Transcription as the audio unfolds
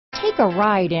Take a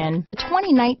ride in the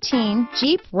 2019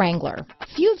 Jeep Wrangler.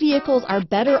 Few vehicles are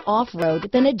better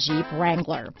off-road than a Jeep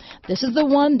Wrangler. This is the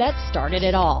one that started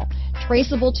it all.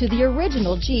 Traceable to the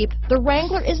original Jeep, the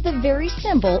Wrangler is the very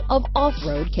symbol of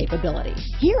off-road capability.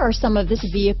 Here are some of this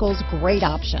vehicle's great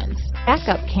options: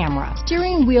 backup camera,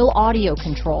 steering wheel audio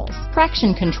controls,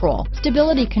 traction control,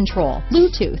 stability control,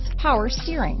 Bluetooth, power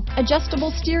steering,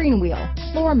 adjustable steering wheel,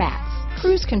 floor mats,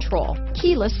 cruise control,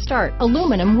 keyless start,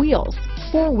 aluminum wheels,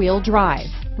 four-wheel drive,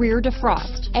 rear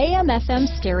defrost, AM/FM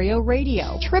stereo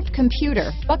radio, trip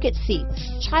computer, bucket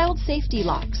seats, child safety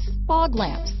locks, fog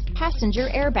lamps, passenger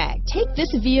airbag. Take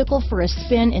this vehicle for a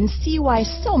spin and see why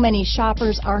so many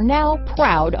shoppers are now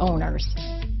proud owners.